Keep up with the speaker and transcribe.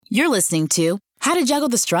You're listening to How to Juggle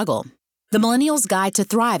the Struggle, the Millennial's Guide to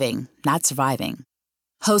Thriving, Not Surviving,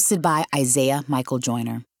 hosted by Isaiah Michael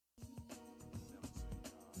Joyner.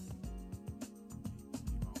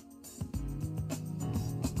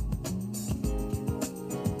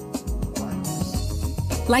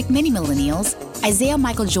 Like many millennials, Isaiah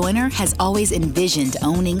Michael Joyner has always envisioned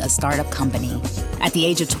owning a startup company. At the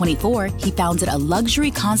age of 24, he founded a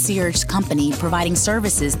luxury concierge company providing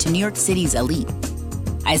services to New York City's elite.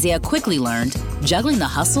 Isaiah quickly learned juggling the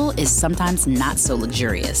hustle is sometimes not so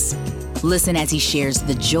luxurious. Listen as he shares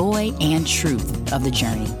the joy and truth of the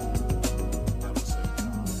journey.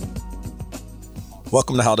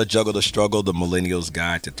 Welcome to How to Juggle the Struggle, the Millennial's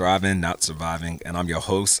Guide to Thriving, Not Surviving. And I'm your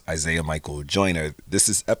host, Isaiah Michael Joyner. This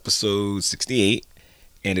is episode 68,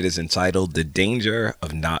 and it is entitled The Danger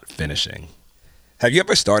of Not Finishing. Have you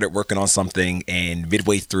ever started working on something and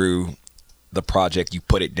midway through the project, you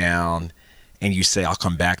put it down and you say, I'll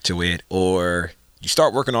come back to it? Or you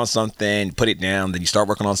start working on something, put it down, then you start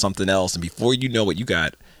working on something else. And before you know it, you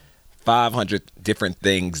got 500 different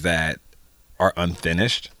things that are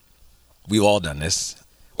unfinished. We've all done this.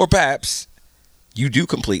 Or perhaps you do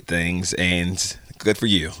complete things and good for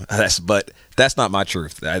you. But that's not my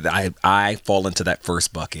truth. I fall into that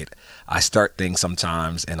first bucket. I start things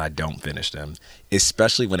sometimes and I don't finish them,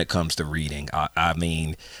 especially when it comes to reading. I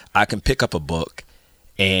mean, I can pick up a book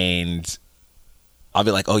and I'll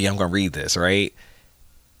be like, oh yeah, I'm going to read this, right?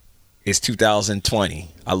 It's 2020.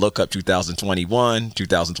 I look up 2021,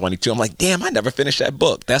 2022. I'm like, damn, I never finished that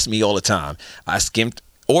book. That's me all the time. I skimmed,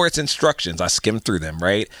 or it's instructions. I skim through them,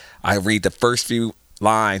 right? I read the first few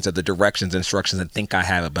lines of the directions, instructions, and think I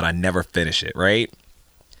have it, but I never finish it, right?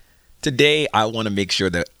 Today, I want to make sure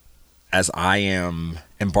that as I am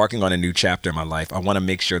embarking on a new chapter in my life, I want to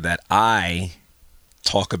make sure that I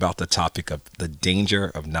talk about the topic of the danger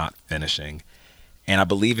of not finishing. And I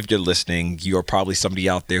believe if you're listening, you are probably somebody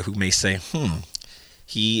out there who may say,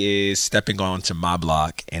 he is stepping onto my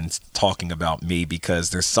block and talking about me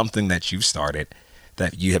because there's something that you've started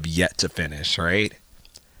that you have yet to finish, right?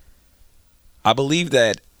 I believe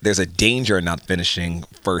that there's a danger in not finishing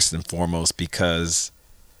first and foremost, because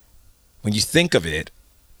when you think of it,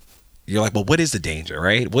 you're like, well, what is the danger,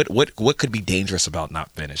 right? What could be dangerous about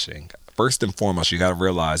not finishing? First and foremost, you got to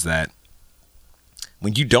realize that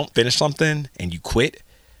when you don't finish something and you quit,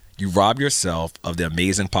 you rob yourself of the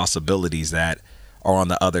amazing possibilities that are on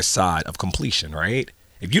the other side of completion, right?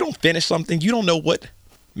 If you don't finish something, you don't know what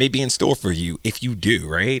may be in store for you if you do,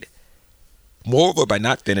 right? Moreover, by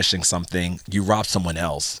not finishing something, you rob someone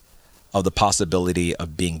else of the possibility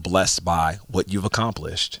of being blessed by what you've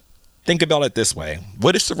accomplished. Think about it this way.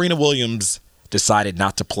 What if Serena Williams decided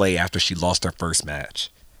not to play after she lost her first match?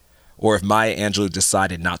 Or if Maya Angelou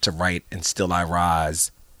decided not to write And Still I Rise?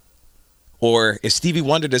 Or if Stevie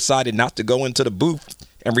Wonder decided not to go into the booth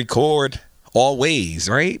and record Always,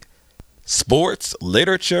 right? Sports,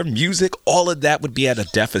 literature, music, all of that would be at a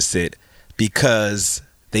deficit because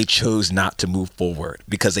they chose not to move forward,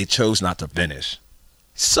 because they chose not to finish.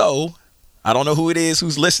 So I don't know who it is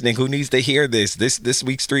who's listening, who needs to hear this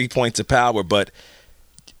week's 3 points of power, but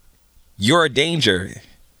you're a danger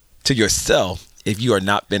to yourself if you are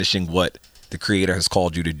not finishing what the Creator has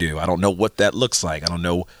called you to do. I don't know what that looks like. I don't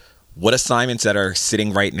know what assignments that are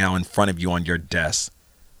sitting right now in front of you on your desk,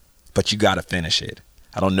 but you got to finish it.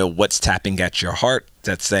 I don't know what's tapping at your heart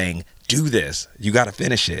that's saying, do this. You got to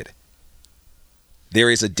finish it. There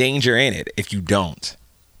is a danger in it if you don't.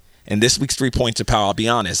 And this week's 3 points of power, I'll be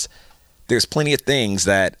honest, there's plenty of things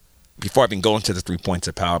that, before I even go into the 3 points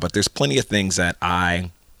of power, but there's plenty of things that I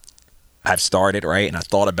have started, right? And I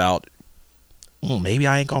thought about, maybe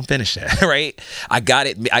I ain't gonna finish that, right? I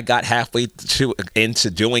got halfway into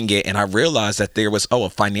doing it, and I realized that there was a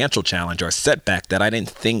financial challenge or a setback that I didn't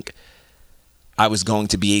think I was going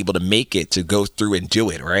to be able to make it to go through and do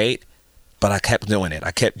it, right? But I kept doing it. I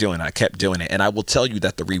kept doing it. And I will tell you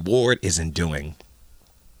that the reward is in doing.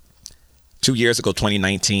 2 years ago,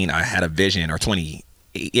 2019, I had a vision,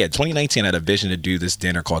 2019, I had a vision to do this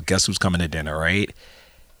dinner called Guess Who's Coming to Dinner, right?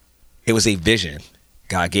 It was a vision.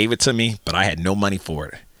 God gave it to me, but I had no money for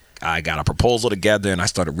it. I got a proposal together and I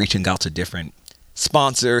started reaching out to different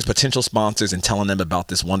sponsors, potential sponsors, and telling them about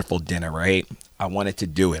this wonderful dinner, right? I wanted to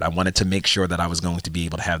do it. I wanted to make sure that I was going to be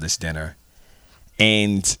able to have this dinner.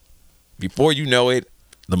 And before you know it,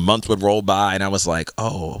 the month would roll by and I was like,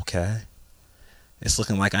 oh, okay. It's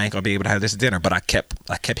looking like I ain't gonna be able to have this dinner. But I kept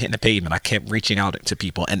hitting the pavement. I kept reaching out to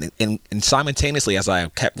people. And simultaneously, as I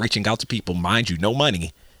kept reaching out to people, mind you, no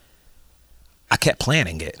money, I kept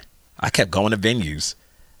planning it. I kept going to venues.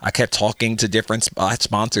 I kept talking to different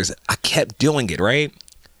sponsors. I kept doing it, right?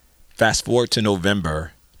 Fast forward to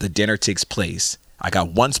November the dinner takes place. I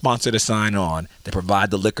got one sponsor to sign on to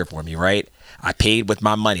provide the liquor for me, right? I paid with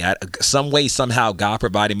my money. Some way, somehow, God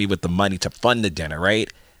provided me with the money to fund the dinner,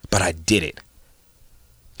 right? But I did it.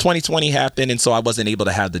 2020 happened, and so I wasn't able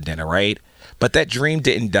to have the dinner, right? But that dream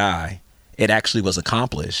didn't die. It actually was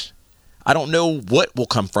accomplished. I don't know what will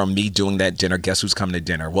come from me doing that dinner. Guess who's coming to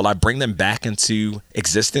dinner? Will I bring them back into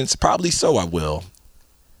existence? Probably so, I will.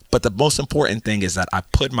 But the most important thing is that I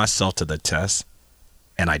put myself to the test,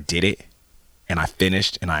 and I did it, and I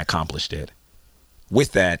finished, and I accomplished it.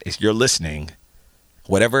 With that, if you're listening,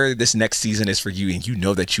 whatever this next season is for you, and you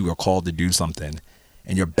know that you are called to do something,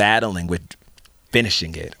 and you're battling with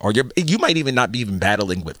finishing it, or you might even not be even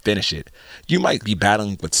battling with finish it. You might be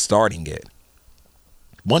battling with starting it.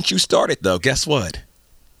 Once you start it, though, guess what?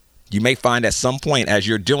 You may find at some point as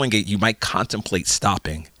you're doing it, you might contemplate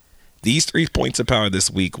stopping. These 3 points of power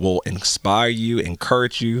this week will inspire you,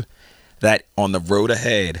 encourage you that on the road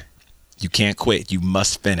ahead, you can't quit. You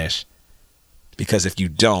must finish. Because if you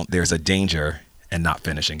don't, there's a danger in not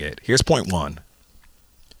finishing it. Here's point 1.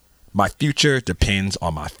 My future depends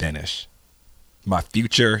on my finish. My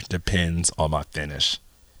future depends on my finish.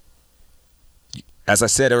 As I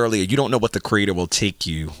said earlier, you don't know what the Creator will take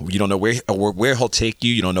you. You don't know where He'll take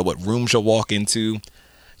you. You don't know what rooms you'll walk into.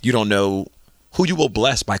 You don't know who you will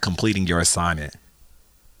bless by completing your assignment.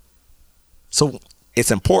 So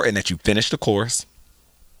it's important that you finish the course,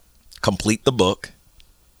 complete the book,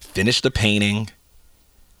 finish the painting,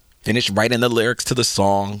 finish writing the lyrics to the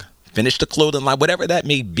song, finish the clothing line, whatever that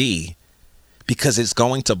may be, because it's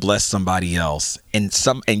going to bless somebody else,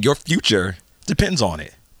 and your future depends on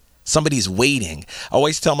it. Somebody's waiting. I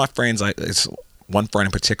always tell my friends, it's one friend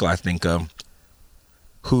in particular I think of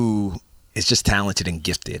who is just talented and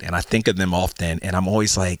gifted. And I think of them often, and I'm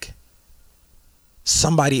always like,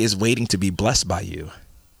 somebody is waiting to be blessed by you.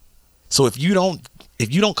 So if you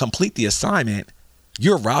don't complete the assignment,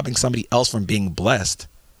 you're robbing somebody else from being blessed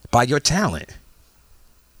by your talent.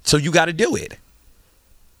 So you got to do it.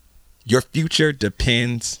 Your future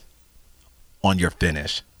depends on your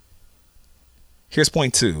finish. Here's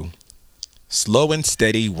point 2. Slow and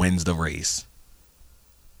steady wins the race.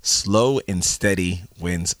 Slow and steady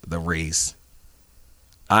wins the race.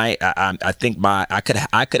 I think I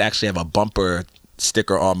could actually have a bumper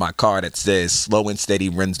sticker on my car that says slow and steady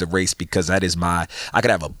wins the race, because that is I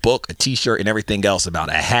could have a book, a t-shirt, and everything else, about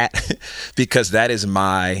a hat, because that is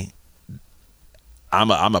I'm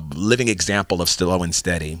a living example of slow and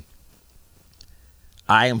steady.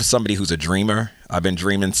 I am somebody who's a dreamer. I've been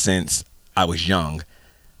dreaming since I was young,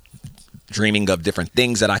 dreaming of different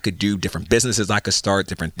things that I could do, different businesses I could start,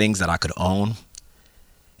 different things that I could own.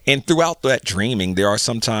 And throughout that dreaming, there are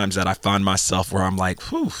some times that I find myself where I'm like,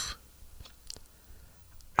 whew,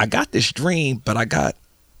 I got this dream, but I got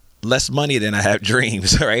less money than I have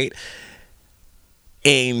dreams, right?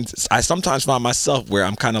 And I sometimes find myself where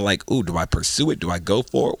I'm kind of like, ooh, do I pursue it? Do I go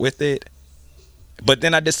for it with it? But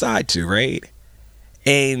then I decide to, right?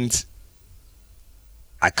 And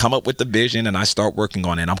I come up with the vision and I start working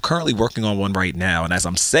on it. I'm currently working on one right now. And as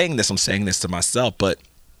I'm saying this to myself, but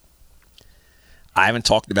I haven't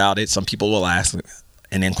talked about it. Some people will ask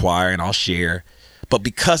and inquire, and I'll share. But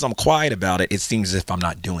because I'm quiet about it, it seems as if I'm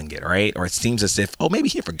not doing it, right? Or it seems as if, oh, maybe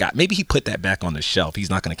he forgot. Maybe he put that back on the shelf. He's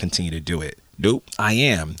not going to continue to do it. Nope, I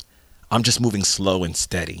am. I'm just moving slow and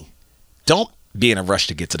steady. Don't be in a rush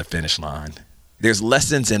to get to the finish line. There's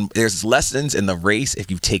lessons in the race if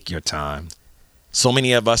you take your time. So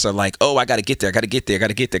many of us are like, oh, I got to get there. I got to get there. I got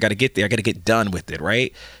to get there. I got to get there. I got to get done with it,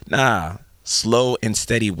 right? Nah, slow and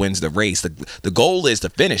steady wins the race. The goal is to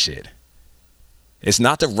finish it. It's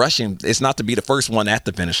not to rush him. It's not to be the first one at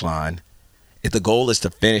the finish line. If the goal is to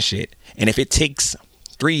finish it, and if it takes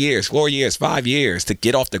 3 years, 4 years, 5 years to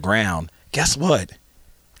get off the ground, guess what?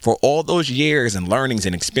 For all those years and learnings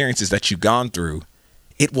and experiences that you've gone through,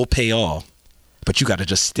 it will pay off. But you got to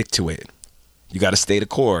just stick to it. You got to stay the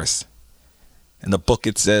course. In the book,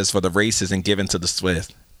 it says, for the race isn't given to the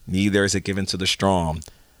swift, neither is it given to the strong,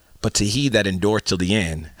 but to he that endures till the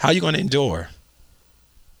end. How are you going to endure?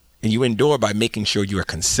 And you endure by making sure you are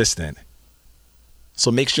consistent. So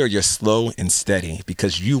make sure you're slow and steady,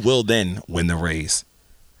 because you will then win the race.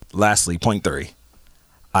 Lastly, point 3,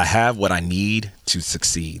 I have what I need to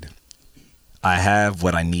succeed. I have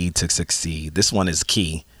what I need to succeed. This one is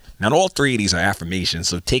key. Now, all 3 of these are affirmations,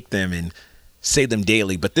 so take them and say them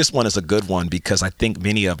daily. But this one is a good one, because I think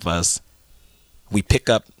many of us, we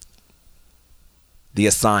pick up the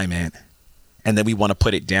assignment and then we want to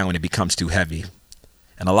put it down when it becomes too heavy.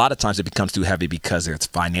 And a lot of times it becomes too heavy because there's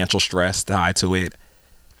financial stress tied to it,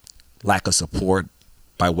 lack of support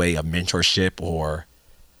by way of mentorship or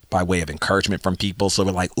by way of encouragement from people. So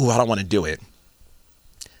we're like, ooh, I don't want to do it.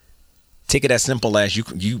 Take it as simple as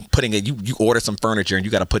you order some furniture and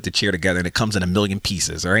you got to put the chair together and it comes in a million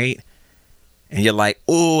pieces, right? And you're like,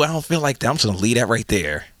 ooh, I don't feel like that. I'm just going to leave that right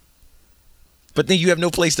there. But then you have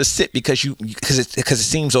no place to sit because it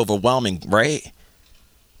seems overwhelming, right?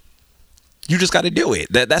 You just got to do it.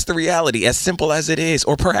 That's the reality, as simple as it is.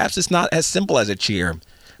 Or perhaps it's not as simple as a chair.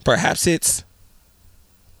 Perhaps it's,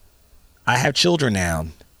 I have children now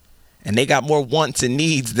and they got more wants and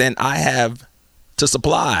needs than I have to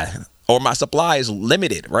supply, or my supply is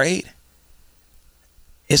limited, right?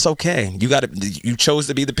 It's okay. You chose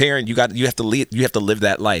to be the parent. You have to live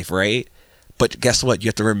that life, right? But guess what? You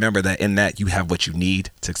have to remember that in that you have what you need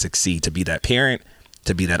to succeed, to be that parent,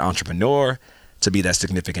 to be that entrepreneur, to be that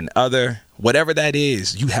significant other, whatever that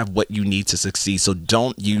is, you have what you need to succeed. So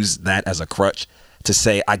don't use that as a crutch to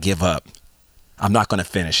say, I give up. I'm not going to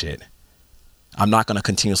finish it. I'm not going to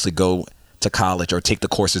continuously go to college or take the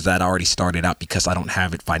courses that I already started out because I don't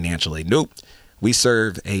have it financially. Nope. We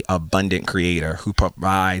serve an abundant creator who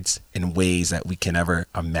provides in ways that we can never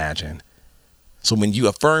imagine. So when you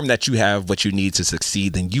affirm that you have what you need to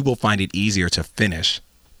succeed, then you will find it easier to finish.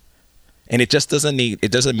 And it doesn't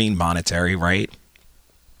mean monetary, right?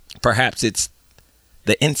 Perhaps it's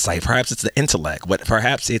the insight, perhaps it's the intellect,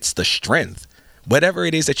 perhaps it's the strength. Whatever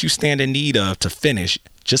it is that you stand in need of to finish,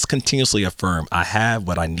 just continuously affirm, I have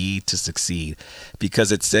what I need to succeed.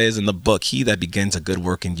 Because it says in the book, he that begins a good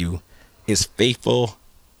work in you is faithful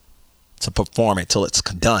to perform it till it's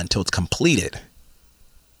done, till it's completed.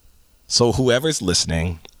 So whoever's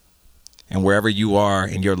listening and wherever you are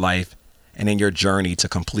in your life and in your journey to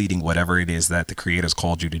completing whatever it is that the Creator's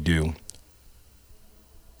called you to do,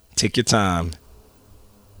 take your time.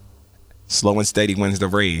 Slow and steady wins the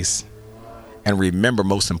race. And remember,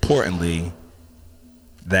 most importantly,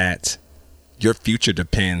 that your future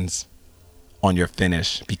depends on your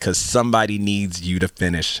finish, because somebody needs you to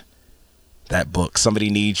finish that book.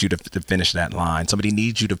 Somebody needs you to finish that line. Somebody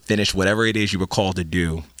needs you to finish whatever it is you were called to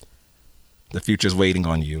do. The future's waiting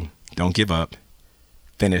on you. Don't give up.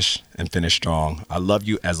 Finish and finish strong. I love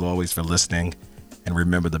you as always for listening. And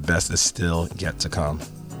remember, the best is still yet to come.